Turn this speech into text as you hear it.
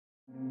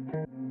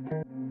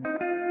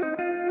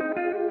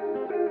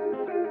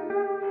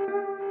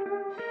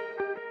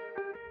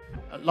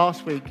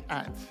Last week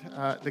at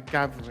the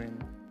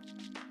gathering,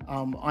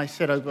 I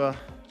said over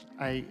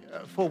a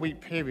 4-week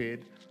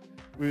period,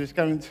 we was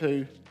going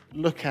to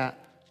look at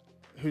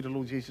who the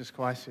Lord Jesus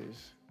Christ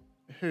is.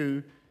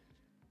 Who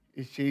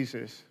is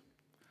Jesus?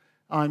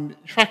 I'm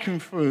tracking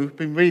through,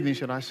 been reading,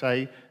 should I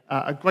say,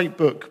 a great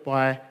book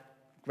by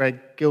Greg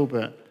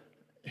Gilbert.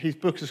 His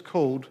book is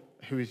called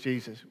Who is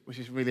Jesus, which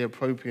is really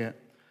appropriate.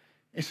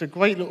 It's a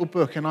great little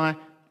book, and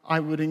I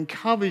would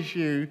encourage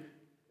you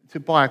to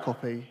buy a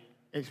copy.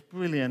 It's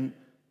brilliant,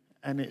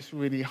 and it's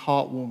really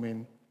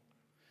heartwarming.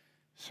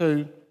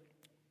 So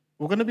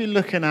we're going to be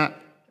looking at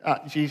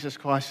Jesus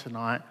Christ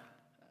tonight,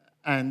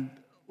 and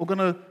we're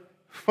going to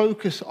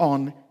focus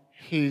on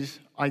his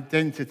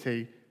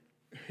identity.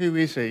 Who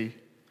is he?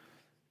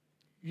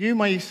 You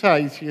may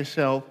say to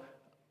yourself,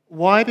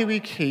 why do we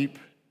keep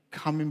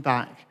coming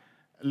back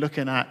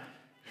looking at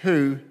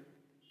who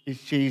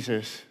is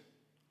Jesus?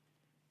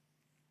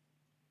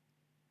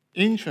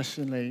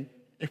 Interestingly,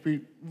 if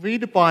we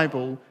read the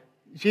Bible,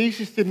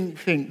 Jesus didn't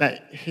think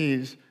that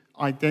his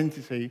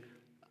identity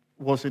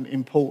wasn't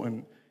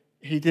important.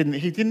 He didn't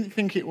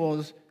think it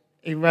was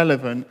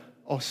irrelevant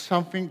or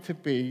something to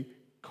be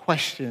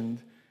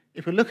questioned.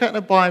 If we look at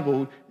the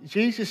Bible,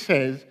 Jesus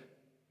says,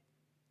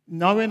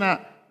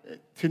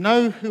 to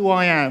know who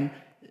I am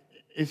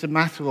is a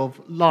matter of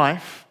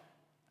life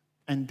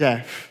and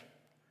death.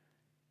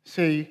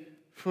 See,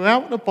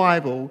 throughout the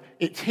Bible,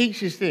 it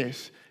teaches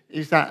this,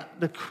 is that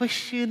the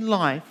Christian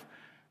life,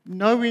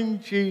 knowing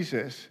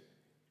Jesus,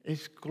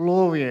 is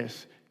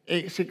glorious,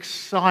 it's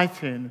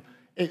exciting,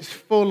 it's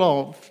full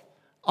of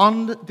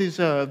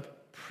undeserved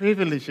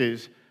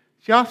privileges.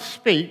 Just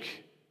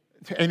speak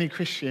to any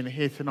Christian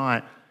here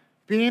tonight.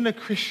 Being a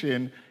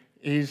Christian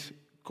is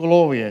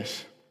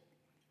glorious.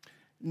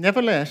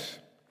 Nevertheless,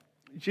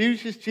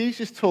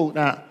 Jesus taught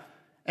that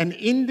an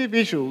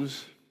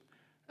individual's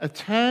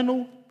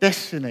eternal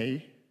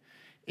destiny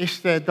is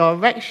their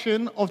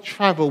direction of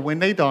travel when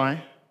they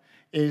die,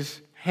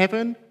 is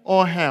heaven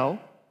or hell,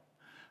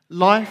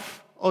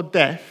 life or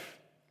death,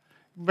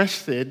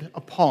 rested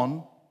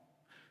upon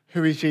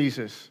who is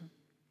Jesus.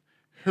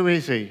 Who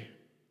is he?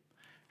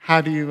 How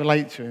do you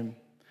relate to him?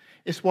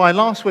 It's why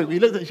last week we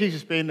looked at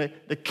Jesus being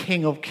the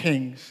King of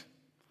Kings.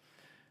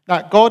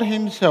 That God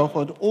himself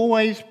had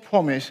always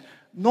promised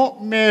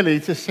not merely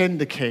to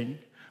send a king,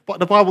 but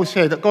the Bible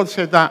said that God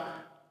said that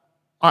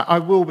I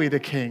will be the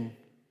king.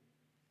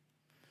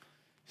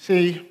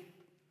 See,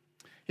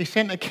 he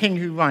sent a king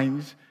who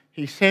reigns.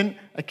 He sent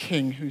a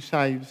king who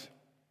saves.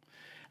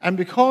 And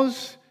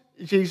because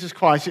Jesus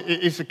Christ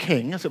is the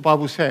king, as the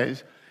Bible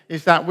says,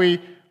 is that we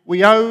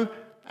owe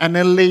an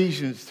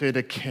allegiance to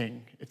the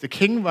king. If the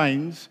king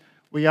reigns,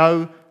 we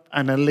owe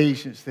an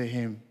allegiance to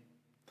him.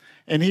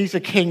 And he's a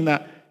king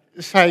that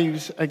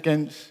saves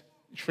against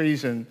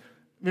treason.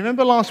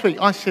 Remember last week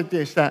I said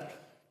this, that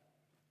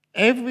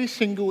every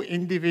single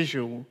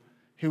individual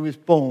who is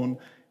born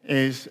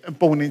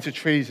into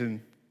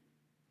treason.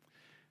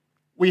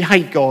 We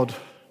hate God.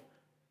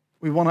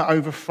 We want to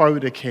overthrow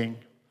the king.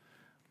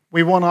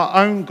 We want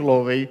our own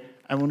glory,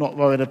 and we're not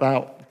worried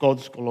about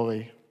God's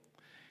glory.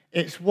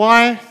 It's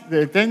why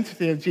the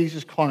identity of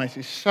Jesus Christ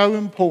is so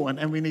important,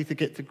 and we need to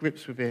get to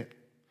grips with it.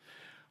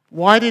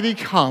 Why did he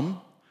come?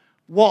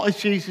 What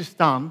has Jesus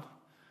done?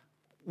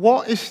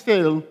 What is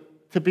still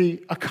to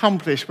be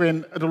accomplished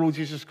when the Lord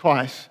Jesus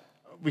Christ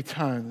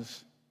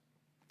returns?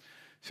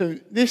 So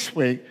this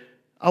week,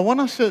 I want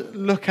us to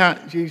look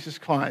at Jesus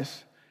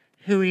Christ,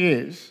 who he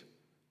is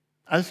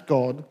as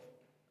God,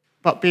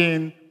 but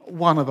being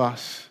one of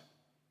us.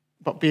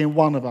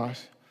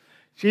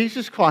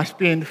 Jesus Christ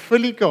being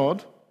fully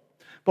God,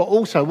 but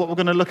also what we're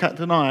going to look at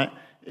tonight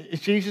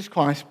is Jesus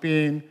Christ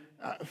being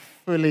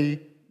fully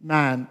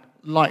man,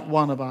 like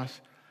one of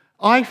us.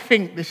 I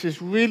think this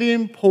is really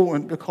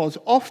important because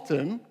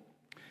often,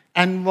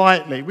 and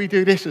rightly, we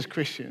do this as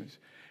Christians.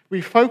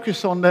 We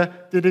focus on the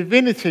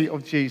divinity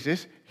of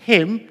Jesus,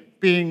 him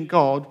being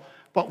God,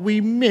 but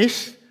we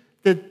miss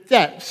the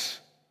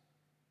depths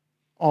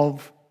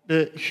of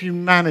the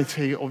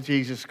humanity of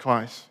Jesus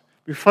Christ.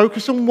 We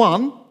focus on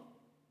one,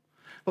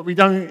 but we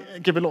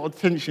don't give a lot of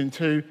attention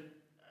to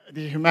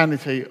the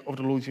humanity of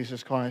the Lord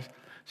Jesus Christ.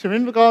 So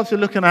in regards to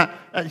looking at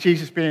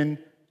Jesus being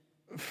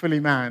fully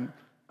man,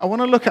 I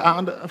want to look at it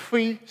under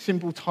 3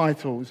 simple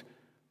titles.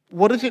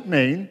 What does it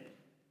mean?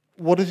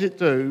 What does it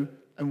do?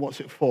 And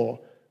what's it for?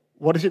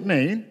 What does it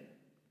mean?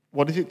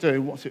 What does it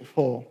do? What's it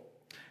for?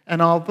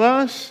 And our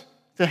verse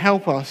to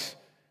help us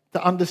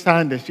to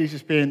understand this,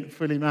 Jesus being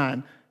fully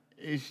man,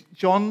 is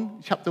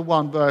John chapter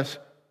 1, verse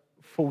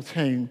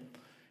 14.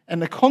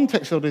 And the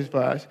context of this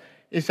verse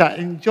is that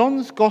in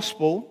John's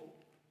Gospel,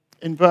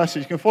 in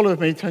verses, you can follow with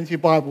me, turn to your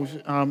Bibles,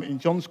 in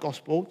John's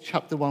Gospel,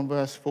 chapter 1,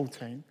 verse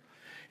 14.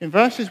 In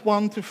verses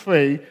 1 to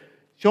 3,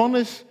 John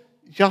has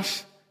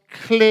just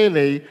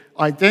clearly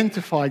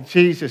identified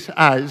Jesus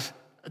as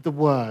the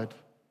Word.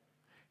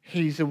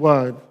 He's the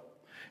Word.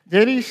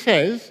 Then he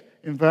says,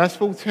 in verse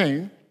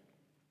 14,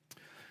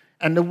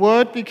 And the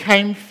Word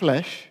became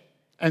flesh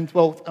and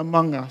dwelt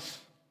among us.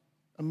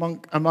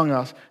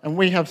 And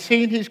we have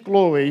seen his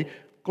glory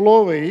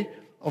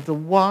of the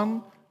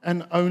one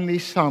and only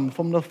Son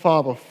from the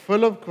Father,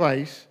 full of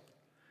grace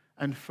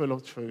and full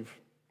of truth.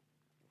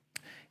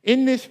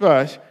 In this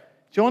verse,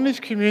 John is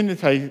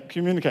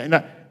communicating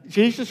that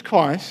Jesus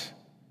Christ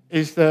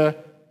is the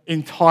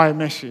entire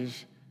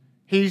message.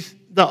 He's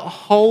the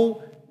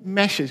whole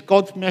message,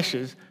 God's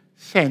message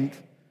sent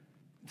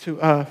to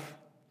earth.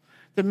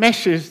 The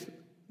message,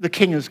 the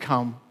King has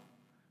come.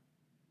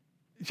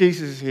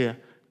 Jesus is here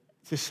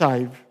to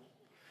save.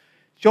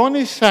 John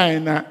is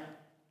saying that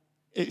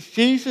it's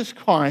Jesus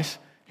Christ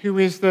who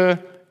is the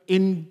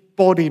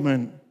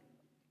embodiment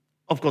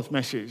of God's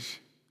message.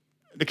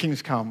 The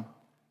King's come.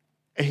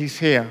 He's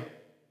here.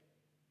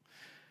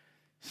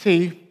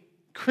 See,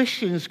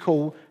 Christians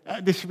call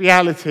this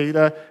reality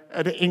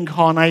the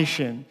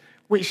incarnation,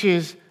 which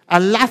is a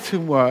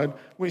Latin word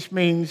which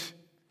means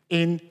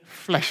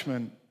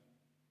enfleshment.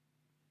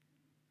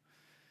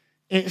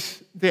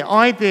 It's the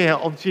idea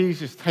of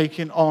Jesus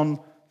taking on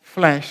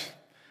flesh.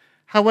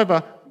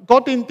 However,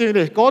 God didn't do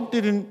this. God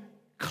didn't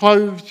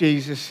clothe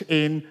Jesus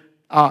in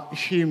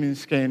human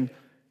skin.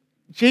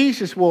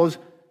 Jesus was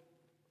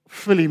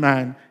fully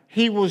man.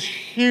 He was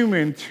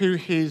human to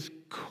his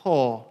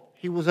core.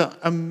 He was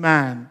a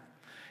man.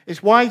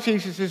 It's why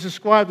Jesus is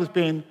described as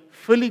being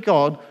fully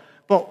God,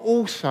 but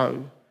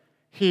also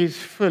he is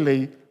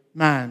fully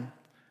man.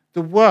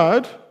 The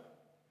Word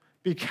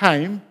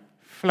became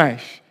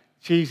flesh.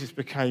 Jesus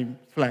became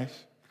flesh.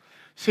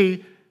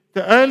 See,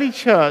 the early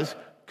church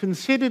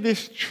considered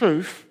this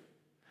truth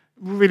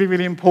really,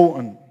 really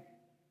important.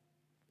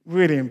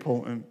 Really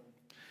important.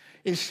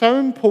 It's so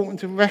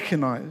important to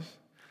recognize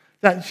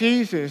that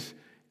Jesus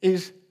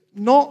is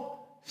not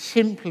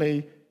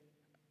simply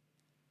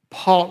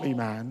partly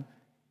man,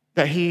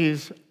 that he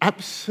is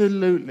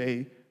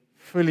absolutely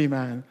fully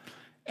man.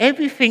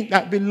 Everything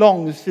that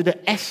belongs to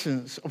the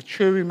essence of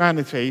true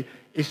humanity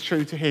is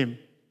true to him.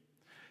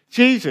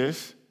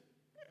 Jesus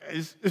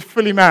is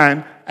fully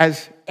man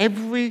as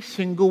every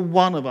single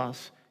one of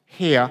us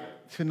here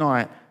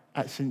tonight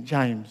at St.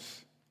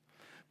 James.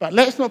 But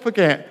let's not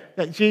forget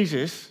that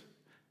Jesus,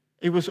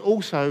 he was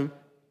also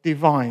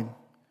divine.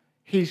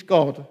 He's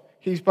God.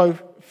 He's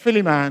both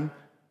fully man,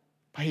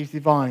 but he's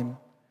divine.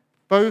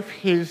 Both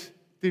his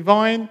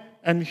divine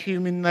and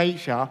human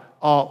nature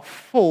are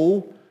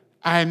full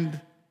and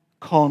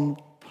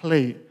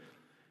complete.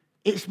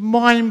 It's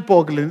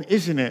mind-boggling,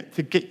 isn't it,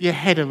 to get your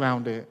head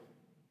around it?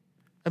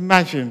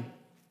 Imagine.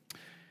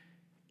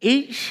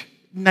 Each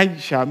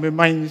nature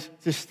remains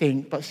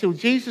distinct, but still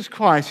Jesus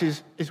Christ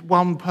is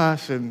one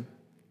person.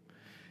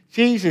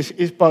 Jesus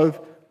is both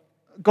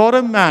God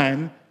and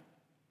man,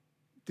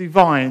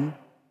 divine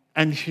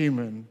and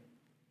human.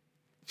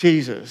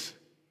 Jesus.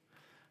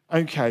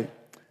 Okay.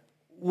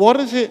 What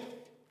do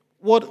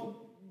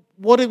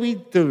we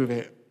do with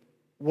it?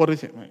 What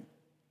does it mean?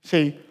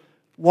 See,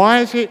 why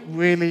is it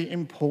really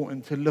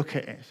important to look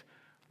at it?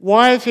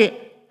 Why is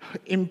it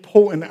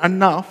important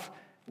enough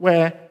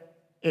where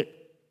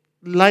it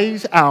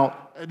lays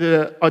out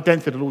the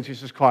identity of the Lord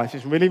Jesus Christ?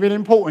 It's really, really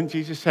important,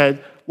 Jesus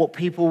said, what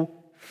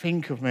people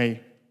think of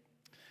me.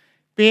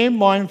 Being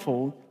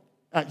mindful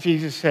that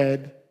Jesus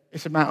said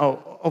it's a matter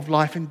of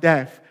life and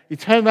death. He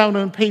turned around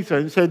on Peter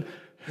and said,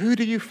 who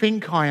do you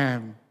think I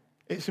am?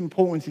 It's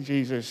important to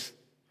Jesus.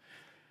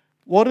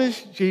 What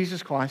is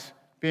Jesus Christ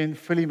being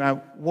fully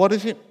man? What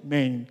does it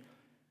mean?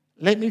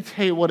 Let me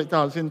tell you what it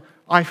does. And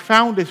I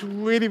found this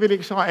really, really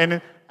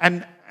exciting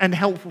and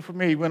helpful for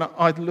me when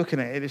I was looking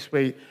at it this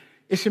week.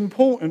 It's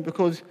important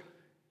because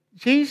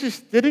Jesus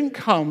didn't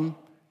come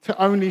to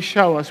only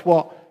show us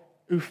what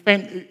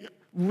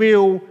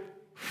real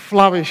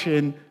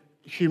flourishing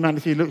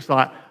humanity looks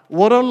like,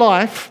 what a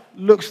life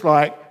looks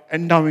like,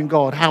 and knowing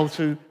God, how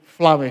to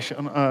flourish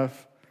on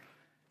earth.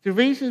 The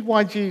reason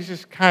why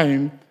Jesus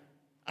came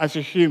as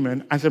a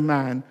human, as a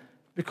man,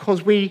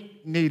 because we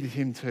needed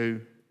him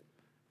to.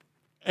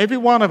 Every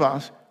one of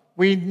us,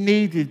 we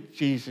needed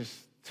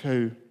Jesus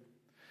too.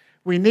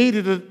 We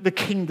needed the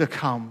King to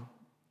come.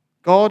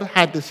 God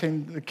had to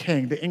send the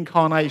King, the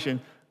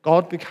incarnation,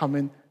 God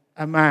becoming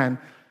a man.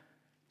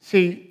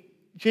 See,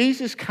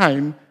 Jesus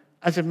came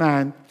as a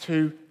man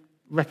to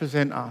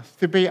represent us,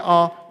 to be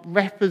our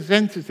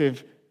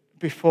representative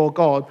before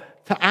God,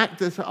 to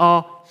act as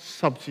our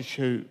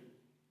substitute.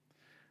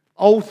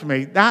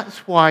 Ultimately, that's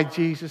why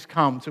Jesus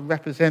came, to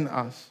represent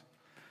us.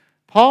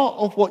 Part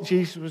of what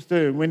Jesus was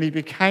doing when he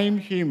became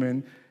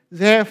human,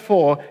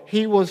 therefore,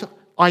 he was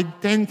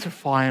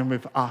identifying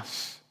with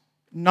us,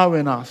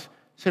 knowing us,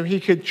 so he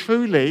could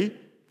truly,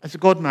 as a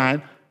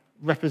God-man,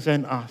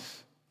 represent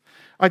us.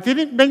 I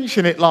didn't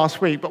mention it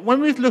last week, but when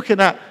we were looking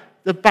at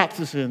the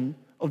baptism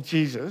of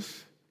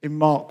Jesus in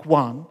Mark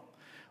 1,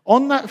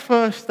 on that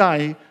first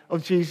day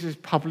of Jesus'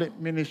 public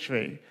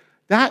ministry,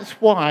 that's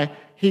why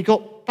he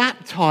got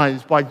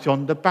baptized by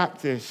John the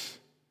Baptist.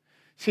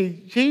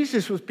 See,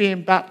 Jesus was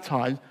being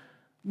baptized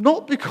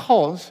not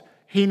because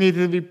he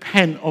needed to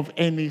repent of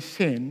any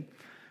sin,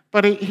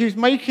 but he was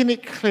making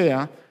it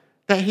clear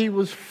that he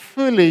was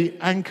fully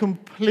and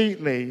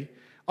completely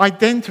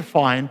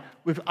identifying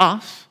with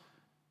us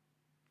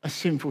as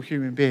sinful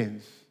human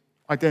beings.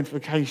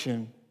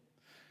 Identification.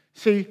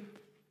 See,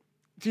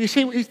 do you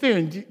see what he's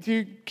doing? Do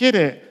you get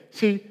it?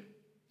 See,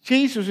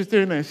 Jesus was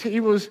doing this. He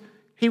was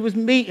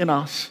meeting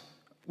us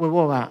where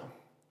we're at.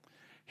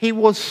 He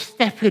was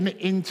stepping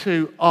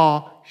into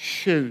our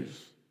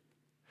shoes.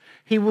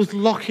 He was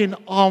locking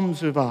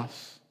arms with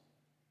us.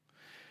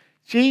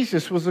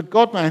 Jesus was a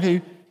God-man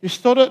who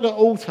stood at the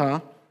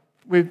altar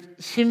with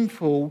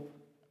sinful,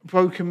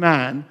 broken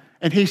man,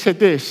 and he said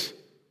this,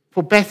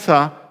 for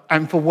better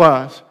and for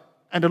worse.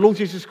 And the Lord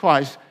Jesus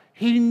Christ,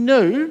 he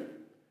knew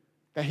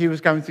that he was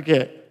going to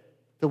get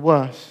the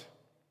worst.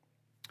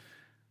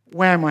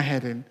 Where am I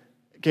heading?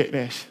 Get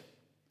this.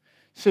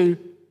 So,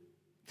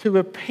 to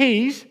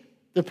appease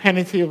the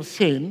penalty of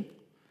sin,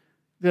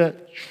 the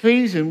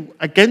treason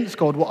against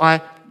God, what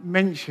I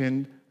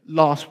mentioned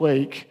last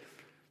week,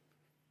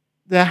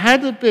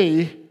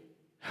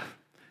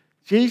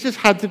 Jesus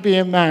had to be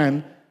a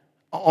man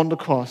on the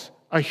cross,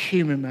 a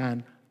human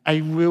man,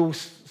 a real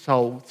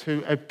soul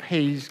to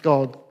appease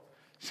God.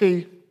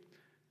 See,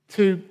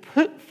 to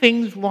put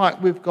things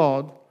right with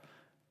God,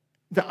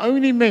 the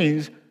only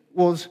means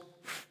was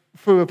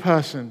through a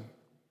person,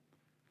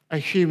 a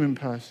human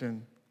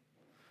person.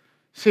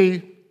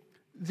 See,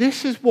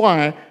 this is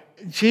why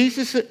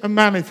Jesus'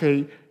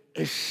 humanity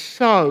is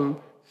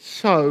so,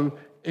 so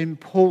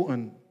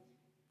important.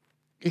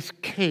 It's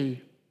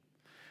key.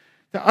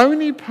 The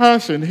only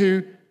person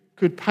who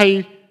could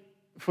pay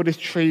for this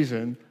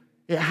treason,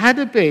 it had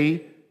to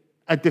be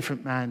a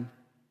different man.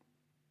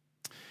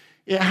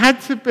 It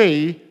had to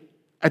be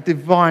a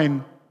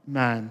divine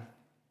man.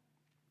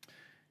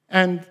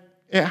 And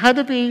it had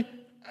to be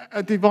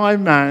a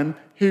divine man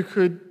who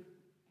could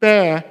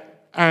bear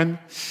and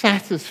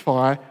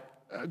satisfy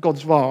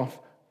God's wrath,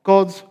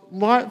 God's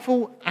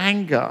rightful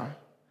anger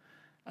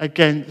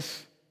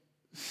against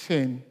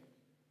sin.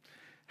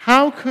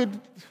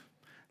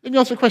 Let me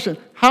ask you a question.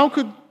 How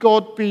could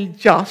God be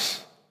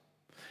just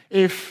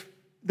if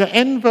the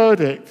end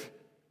verdict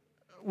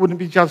wouldn't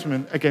be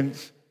judgment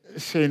against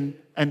sin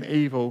and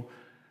evil?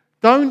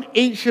 Don't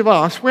each of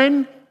us,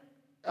 when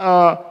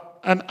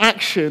an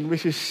action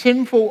which is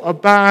sinful or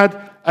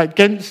bad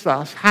against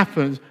us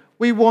happens,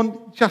 we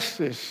want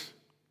justice.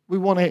 We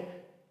want it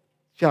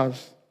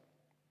judged.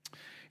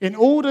 In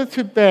order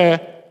to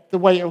bear the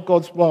weight of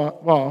God's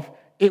wrath,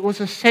 it was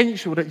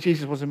essential that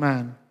Jesus was a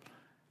man,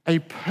 a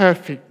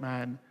perfect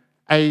man,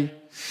 a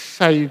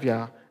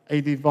saviour,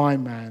 a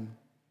divine man.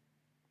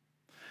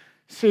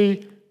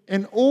 See,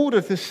 in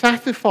order to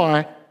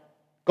satisfy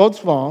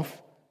God's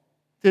wrath,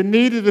 there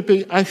needed to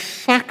be a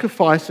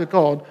sacrifice to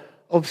God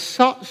of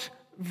such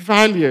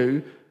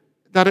value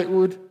that it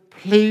would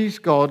please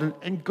God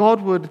and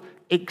God would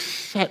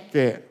accept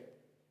it.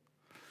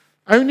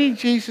 Only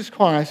Jesus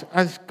Christ,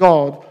 as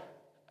God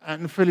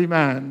and fully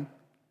man,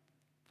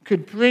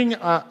 could bring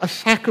a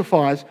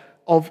sacrifice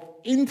of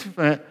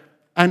infinite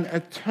and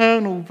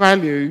eternal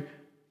value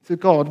to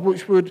God,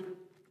 which would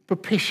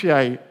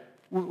propitiate,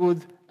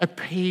 would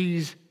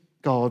appease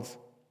God.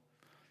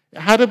 It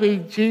had to be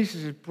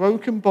Jesus'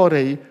 broken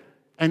body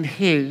and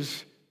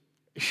his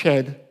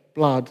shed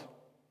blood.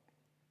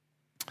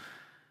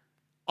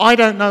 I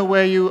don't know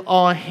where you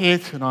are here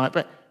tonight,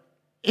 but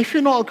if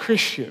you're not a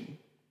Christian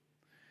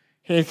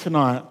here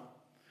tonight,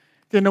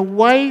 then a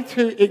way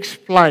to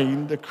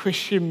explain the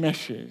Christian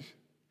message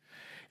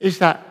is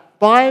that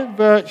by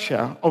virtue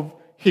of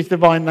his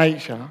divine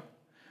nature,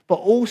 but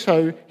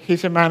also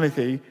his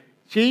humanity,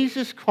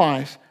 Jesus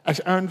Christ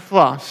has earned for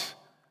us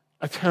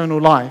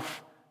eternal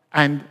life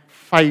and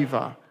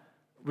favour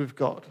with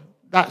God.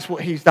 That's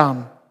what he's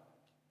done.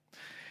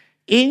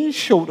 In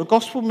short, the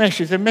gospel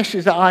message, the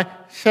message that I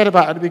said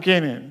about at the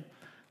beginning,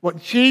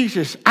 what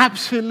Jesus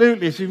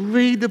absolutely, as you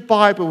read the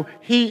Bible,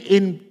 he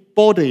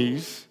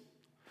embodies,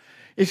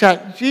 is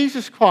that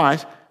Jesus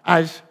Christ,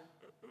 as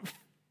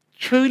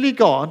truly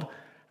God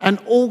and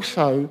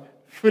also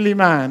fully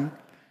man,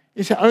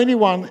 is the only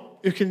one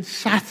who can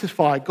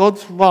satisfy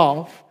God's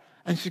wrath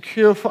and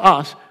secure for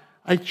us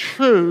a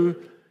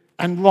true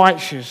and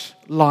righteous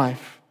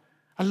life.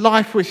 A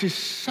life which is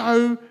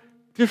so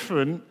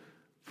different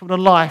from the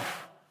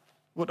life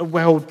what the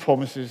world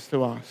promises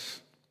to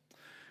us.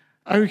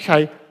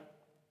 Okay,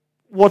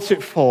 what's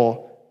it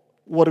for?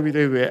 What do we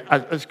do with it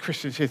as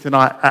Christians here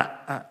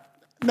tonight?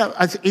 No,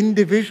 as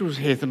individuals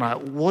here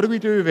tonight, what do we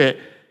do with it?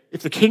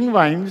 If the King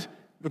reigns,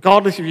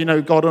 regardless if you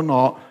know God or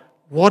not,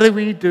 what do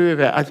we do with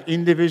it as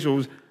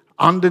individuals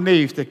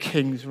underneath the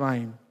King's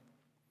reign?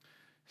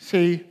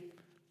 See,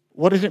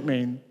 what does it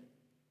mean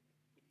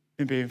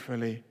in being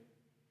fully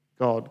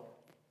God?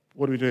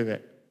 What do we do with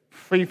it?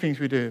 3 things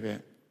we do with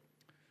it.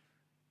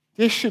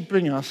 This should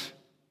bring us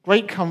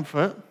great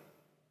comfort.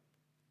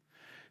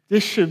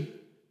 This should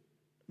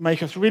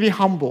make us really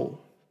humble.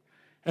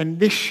 And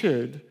this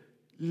should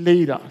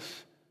lead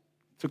us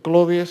to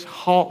glorious,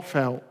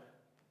 heartfelt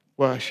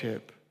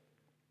worship.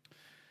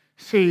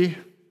 See,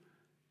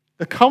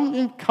 the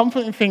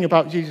comforting thing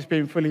about Jesus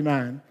being fully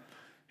man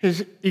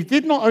He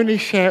did not only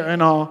share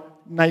in our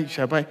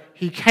nature, but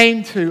he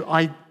came to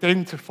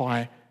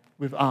identify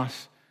with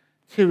us,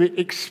 to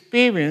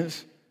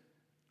experience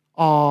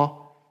our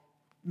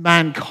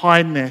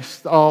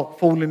mankindness, our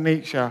fallen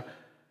nature.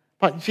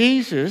 But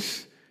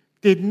Jesus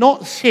did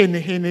not sin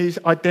in his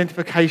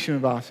identification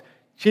with us.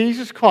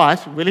 Jesus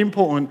Christ, really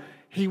important,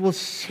 he was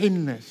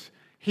sinless.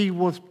 He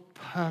was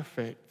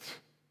perfect.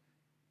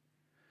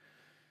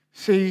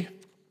 See,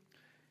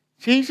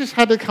 Jesus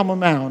had to come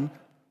around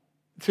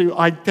to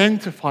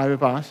identify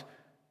with us,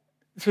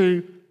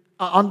 to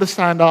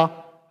understand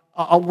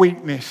our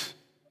weakness,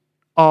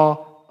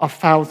 our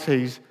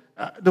frailties,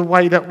 the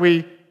way that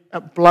we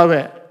blow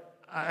it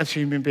as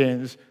human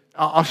beings,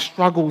 our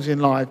struggles in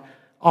life,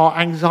 our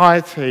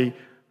anxiety.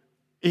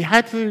 He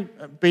had to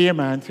be a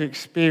man to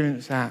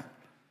experience that.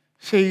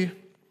 See,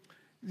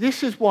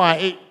 this is why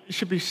it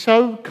should be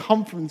so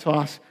comforting to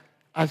us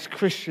as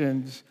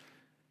Christians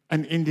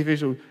and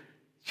individuals.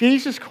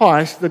 Jesus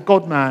Christ, the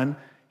God-man,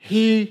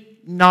 he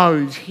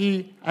knows,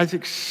 he has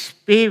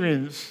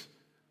experienced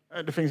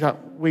the things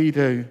that we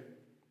do.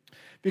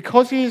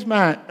 Because he is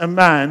a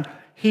man,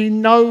 he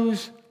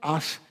knows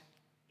us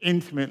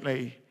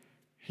intimately.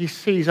 He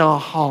sees our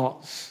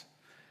hearts.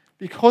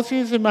 Because he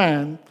is a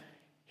man,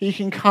 he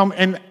can come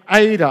and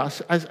aid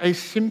us as a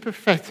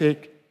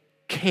sympathetic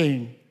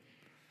king.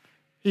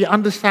 He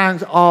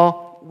understands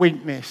our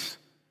weakness,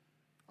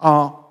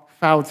 our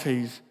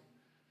frailties.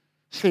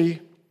 See,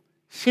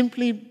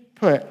 simply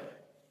put,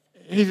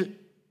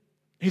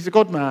 he's a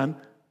God-man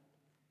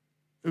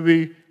who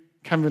we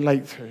can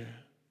relate to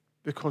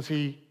because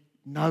he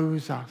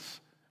knows us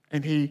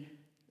and he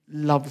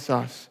loves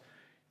us.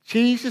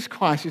 Jesus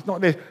Christ is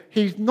not this.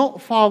 He's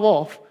not far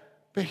off,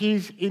 but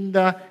he's in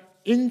the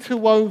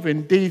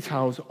interwoven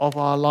details of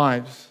our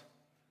lives.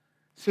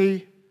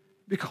 See,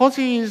 because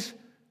he is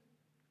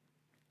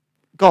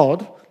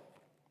God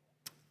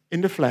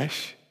in the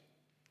flesh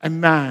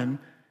and man,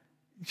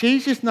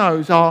 Jesus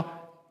knows our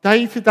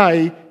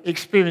day-to-day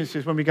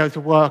experiences when we go to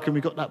work and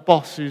we've got that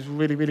boss who's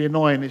really, really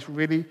annoying. It's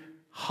really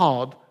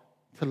hard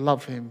to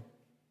love him.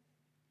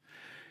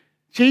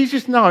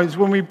 Jesus knows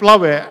when we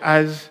blow it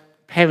as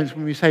parents,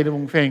 when we say the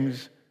wrong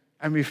things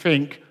and we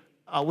think,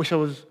 I wish I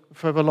was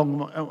further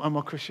along on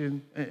my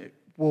Christian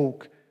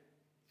walk.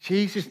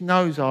 Jesus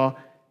knows our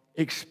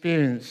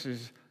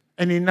experiences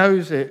and he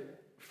knows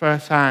it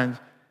firsthand.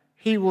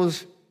 He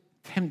was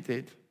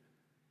tempted.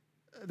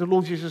 The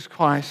Lord Jesus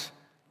Christ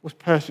was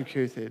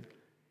persecuted.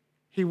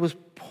 He was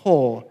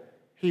poor.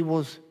 He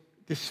was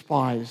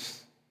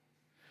despised.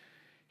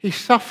 He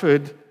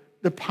suffered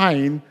the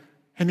pain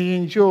and he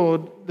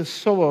endured the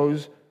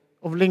sorrows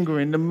of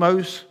lingering, the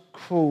most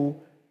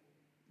cruel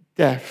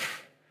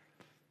death.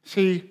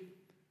 See,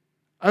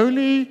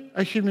 only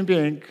a human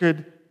being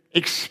could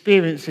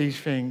experience these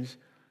things.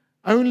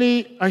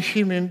 Only a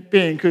human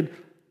being could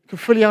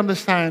fully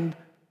understand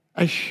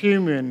a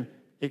human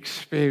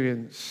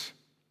experience.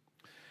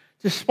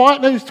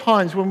 Despite those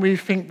times when we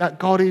think that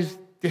God is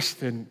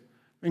distant,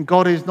 when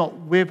God is not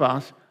with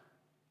us,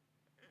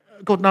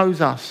 God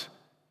knows us.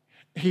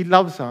 He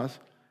loves us.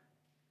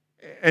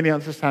 And he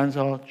understands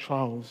our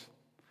trials.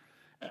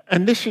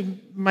 And this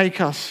should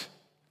make us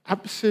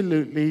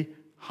absolutely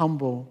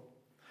humble.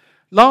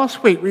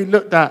 Last week we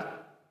looked at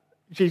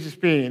Jesus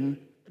being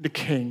the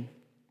king.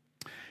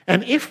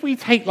 And if we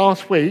take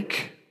last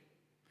week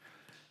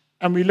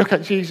and we look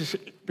at Jesus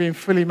being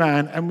fully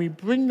man and we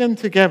bring them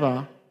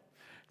together,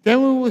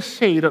 then we will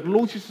see that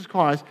Lord Jesus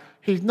Christ,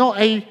 he's not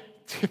a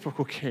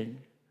typical king.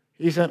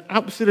 He's an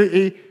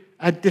absolutely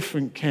a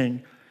different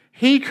king.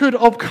 He could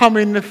have come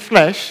in the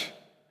flesh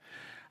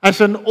as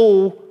an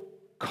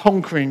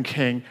all-conquering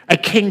king, a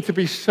king to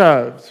be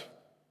served.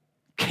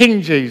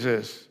 King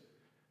Jesus,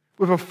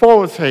 with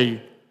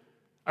authority,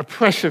 a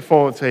precious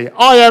authority.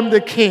 I am the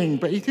king.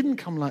 But he didn't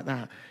come like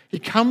that. He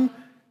came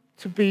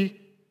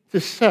to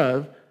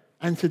serve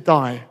and to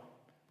die.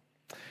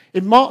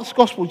 In Mark's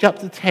Gospel,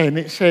 chapter 10,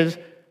 it says,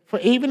 "For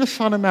even the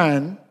Son of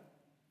Man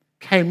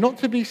came not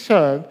to be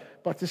served,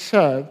 but to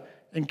serve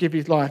and give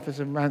his life as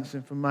a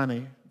ransom for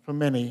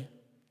many."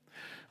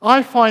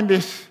 I find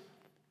this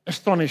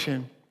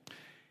astonishing.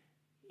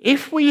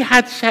 If we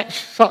had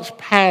such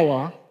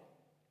power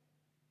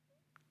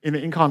in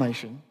the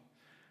incarnation,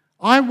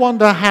 I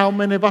wonder how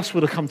many of us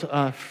would have come to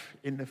earth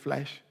in the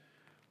flesh.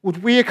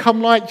 Would we have come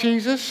like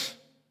Jesus?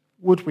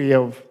 Would we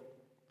have?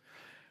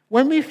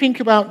 When we think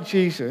about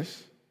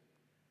Jesus,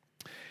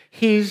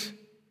 his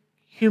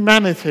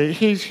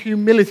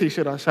humility,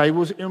 should I say,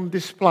 was on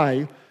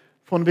display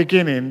from the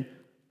beginning,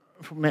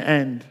 from the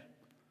end,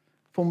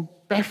 from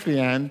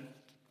Bethlehem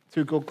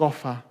to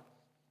Golgotha.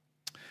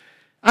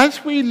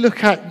 As we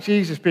look at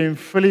Jesus being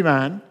fully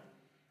man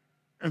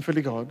and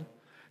fully God,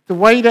 the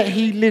way that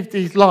he lived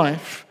his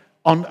life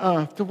on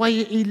earth, the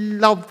way he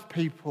loved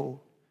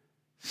people,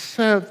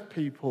 served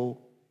people,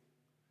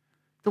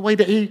 the way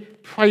that he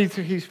prayed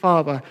to his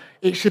Father,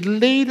 it should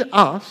lead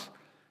us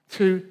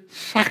to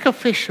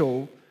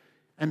sacrificial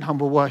and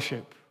humble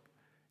worship.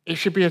 It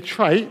should be a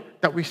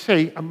trait that we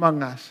see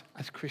among us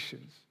as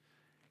Christians.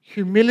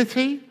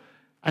 humility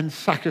and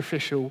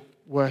sacrificial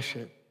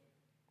worship.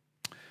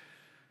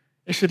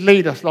 It should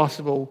lead us, last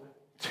of all,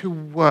 to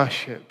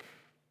worship.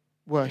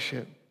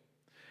 Worship.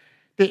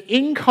 The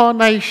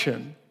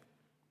incarnation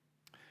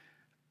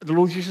of the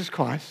Lord Jesus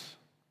Christ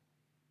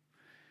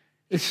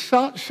is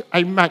such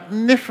a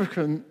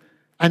magnificent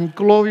and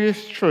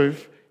glorious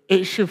truth,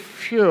 it should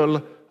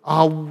fuel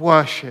our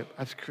worship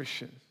as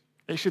Christians.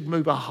 It should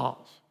move our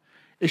hearts.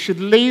 It should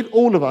lead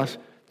all of us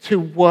to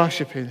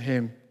worshiping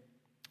him.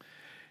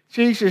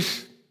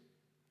 Jesus,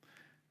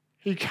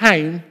 he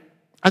came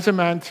as a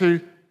man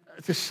to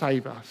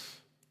save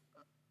us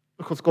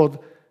because God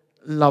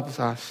loves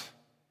us.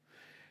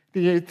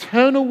 The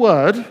eternal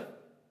word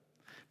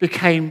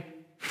became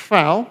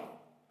foul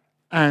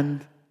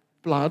and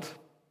blood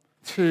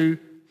to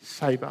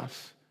save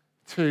us,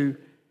 to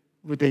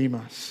redeem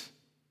us,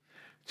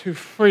 to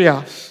free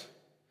us.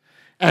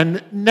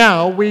 And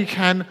now we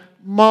can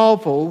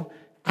marvel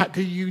at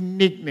the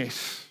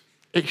uniqueness,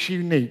 it's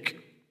unique,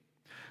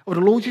 of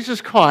the Lord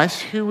Jesus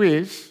Christ, who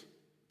is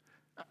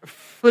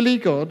fully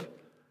God,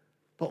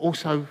 but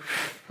also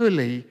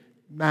fully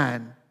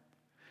man.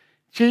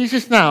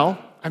 Jesus now,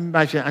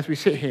 imagine as we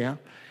sit here,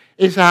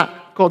 is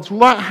at God's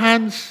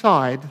right-hand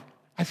side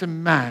as a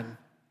man,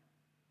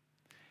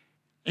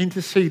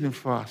 interceding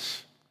for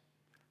us,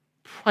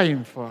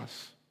 praying for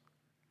us,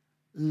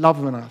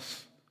 loving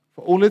us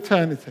for all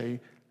eternity,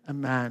 a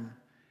man.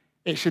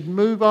 It should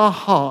move our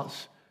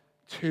hearts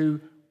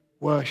to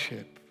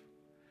worship.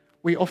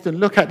 We often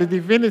look at the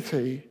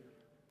divinity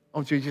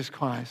of Jesus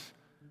Christ,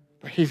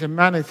 but his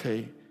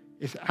humanity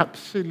is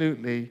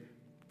absolutely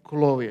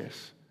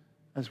glorious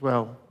as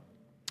well.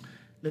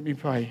 Let me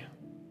pray.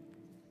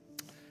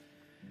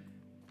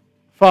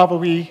 Father,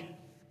 we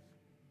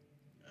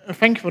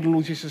thank you for the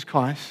Lord Jesus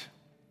Christ,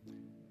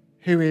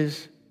 who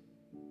is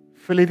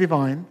fully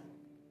divine,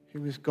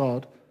 who is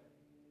God,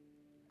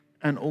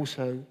 and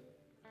also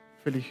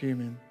fully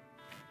human.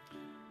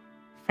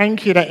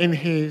 Thank you that in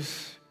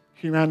his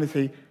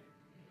humanity,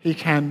 he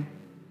can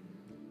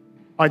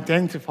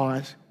identify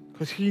us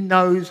because he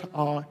knows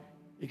our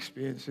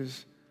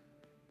experiences.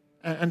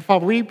 And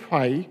Father, we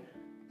pray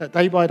that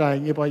day by day,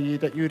 year by year,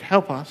 that you would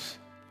help us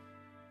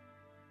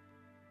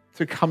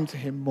to come to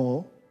him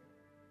more,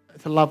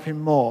 to love him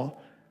more,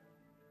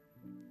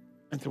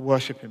 and to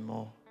worship him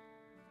more.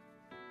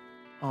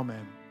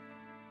 Amen.